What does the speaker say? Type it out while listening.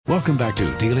Welcome back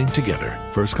to Dealing Together.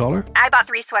 First caller? I bought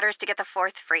 3 sweaters to get the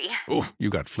 4th free. Oh, you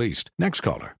got fleeced. Next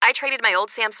caller? I traded my old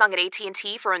Samsung at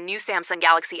AT&T for a new Samsung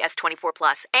Galaxy S24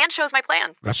 Plus and chose my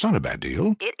plan. That's not a bad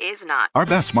deal. It is not. Our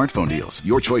best smartphone deals.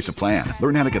 Your choice of plan.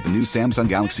 Learn how to get the new Samsung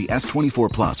Galaxy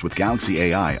S24 Plus with Galaxy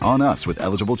AI on us with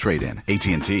eligible trade-in.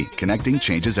 AT&T. Connecting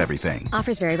changes everything.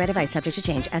 Offers vary by device. Subject to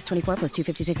change. S24 plus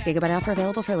 256 gigabyte offer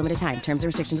available for a limited time. Terms and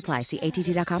restrictions apply. See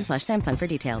att.com/Samsung for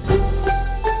details.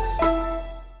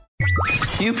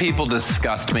 You people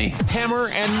disgust me. Hammer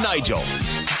and Nigel.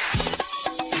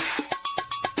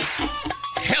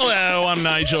 Hello, I'm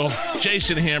Nigel.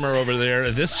 Jason Hammer over there.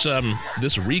 This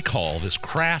recall, this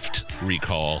Kraft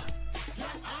recall,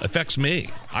 affects me.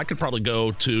 I could probably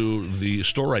go to the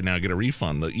store right now and get a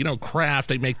refund. You know, Kraft,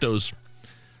 they make those.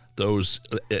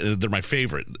 They're my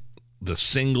favorite. The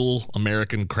single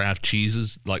American Kraft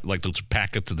cheeses, like those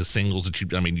packets of the singles that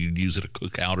you'd use at a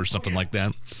cookout or something like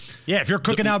that. Yeah, if you're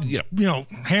cooking out,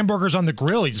 hamburgers on the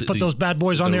grill, you just put those bad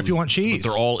boys on there if you want cheese.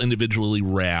 They're all individually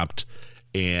wrapped,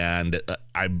 and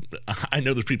I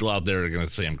know there's people out there that are going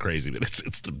to say I'm crazy, but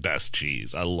it's the best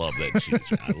cheese. I love that cheese.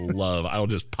 I'll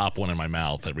just pop one in my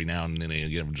mouth every now and then,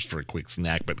 just for a quick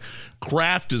snack. But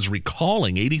Kraft is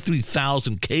recalling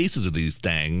 83,000 cases of these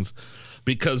things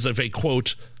because of a,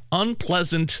 quote, an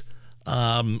unpleasantness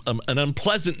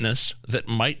that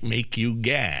might make you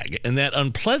gag. And that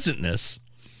unpleasantness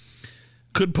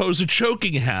could pose a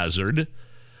choking hazard.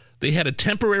 They had a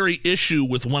temporary issue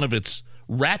with one of its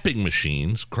wrapping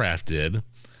machines, Kraft did.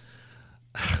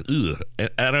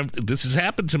 This has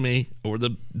happened to me over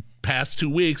the past 2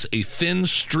 weeks. A thin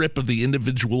strip of the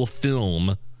individual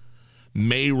film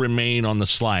may remain on the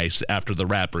slice after the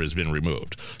wrapper has been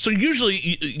removed. So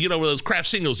usually, with those Kraft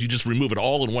singles, you just remove it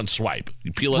all in one swipe.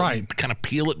 You peel it, right. Kind of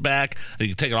peel it back, and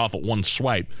you take it off at one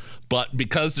swipe. But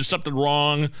because there's something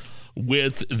wrong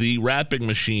with the wrapping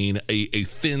machine, a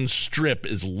thin strip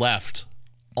is left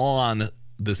on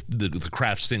the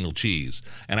Kraft single cheese.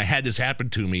 And I had this happen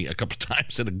to me a couple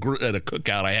times at a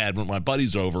cookout I had with my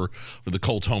buddies over for the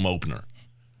Colts home opener.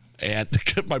 And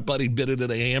my buddy bit it in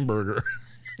a hamburger.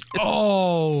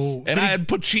 Oh. And I had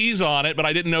put cheese on it, but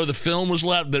I didn't know the film was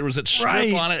left. There was that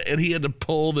strip on it, and he had to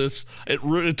pull this.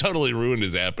 It totally ruined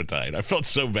his appetite. I felt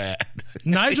so bad.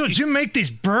 Nigel, did you make these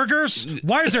burgers?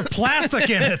 Why is there plastic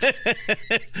in it?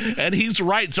 And he's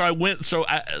right. So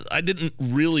I didn't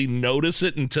really notice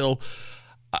it until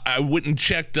I went and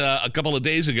checked a couple of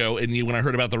days ago, and when I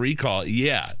heard about the recall,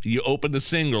 you open the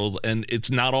singles, and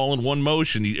it's not all in one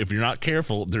motion. If you're not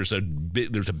careful, there's a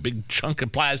big chunk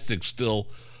of plastic still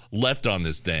left on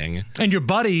this thing. And your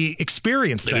buddy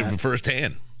experienced that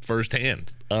firsthand.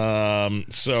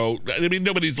 So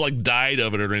nobody's died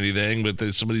of it or anything, but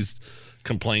somebody's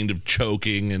complained of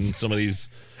choking, and somebody's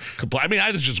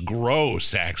it's just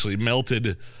gross. Actually,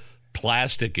 melted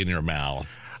plastic in your mouth.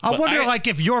 I wonder,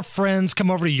 if your friends come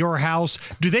over to your house,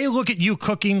 do they look at you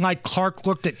cooking like Clark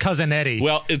looked at Cousin Eddie?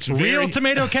 Well, it's real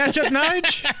tomato ketchup,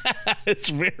 Nige? It's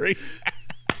very...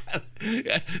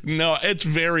 No, it's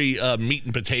very meat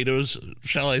and potatoes,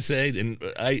 shall I say? And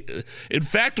in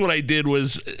fact, what I did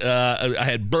was I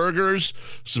had burgers,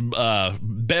 some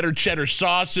better cheddar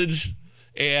sausage,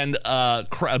 and a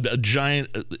giant.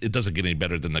 It doesn't get any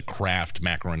better than the Kraft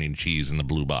macaroni and cheese in the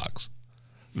blue box.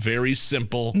 Very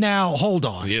simple. Now, hold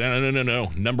on.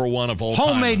 No. Number one of all time.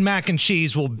 Homemade mac and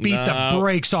cheese will beat the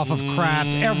brakes off of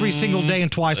Kraft every single day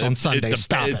and twice on Sunday.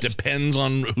 Stop it. It depends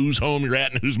on whose home you're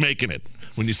at and who's making it.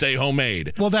 When you say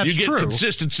homemade. Well, that's true. You get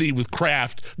consistency with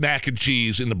Kraft mac and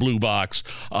cheese in the blue box.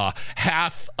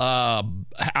 Half a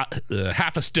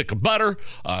stick of butter,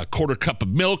 a quarter cup of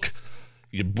milk.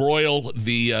 You broil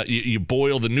you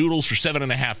boil the noodles for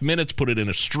 7.5 minutes, put it in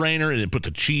a strainer, and then put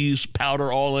the cheese powder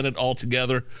all in it all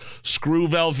together. Screw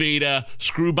Velveeta,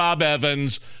 screw Bob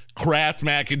Evans. Kraft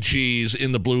mac and cheese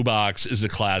in the blue box is a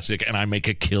classic, and I make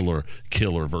a killer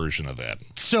version of that.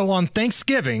 So on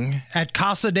Thanksgiving at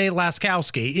Casa de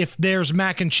Laskowski, if there's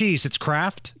mac and cheese, it's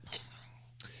Kraft?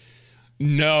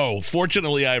 No.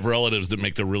 Fortunately, I have relatives that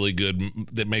make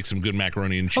some good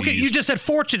macaroni and cheese. Okay, you just said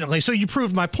fortunately, so you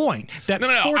proved my point. No.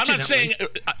 I'm not saying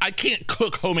I can't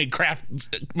cook homemade Kraft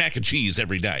mac and cheese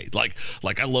every day. Like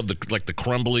I love the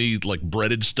crumbly,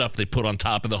 breaded stuff they put on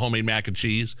top of the homemade mac and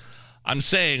cheese. I'm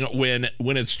saying when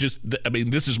it's just,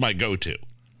 this is my go-to.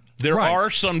 There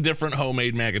are some different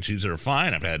homemade mac and cheese that are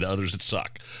fine. I've had others that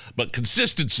suck. But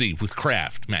consistency with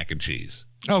Kraft mac and cheese.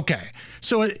 Okay.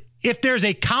 So if there's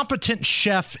a competent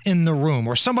chef in the room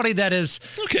or somebody that is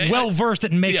well-versed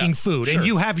at making food and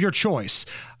you have your choice,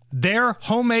 their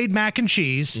homemade mac and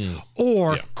cheese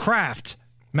or Kraft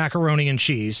macaroni and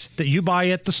cheese that you buy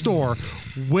at the store,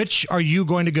 which are you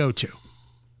going to go to?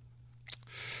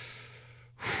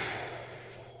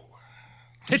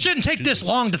 It shouldn't take this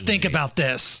long to think about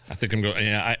this. I think I'm going.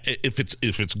 Yeah, if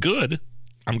it's good,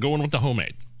 I'm going with the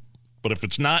homemade. But if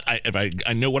it's not,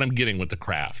 I know what I'm getting with the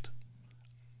Kraft.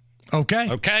 Okay.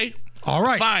 Okay. All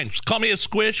right. Fine. Call me a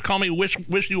squish. Call me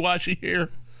wishy-washy here.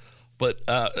 But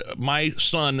my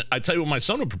son, I tell you what my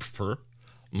son would prefer,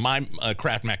 my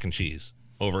Kraft mac and cheese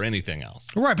over anything else.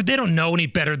 Right, but they don't know any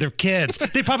better. They're kids.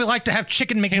 They probably like to have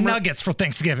chicken McNuggets for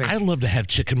Thanksgiving. I love to have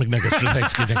chicken McNuggets for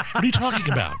Thanksgiving. What are you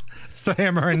talking about? It's the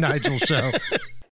Hammer and Nigel show.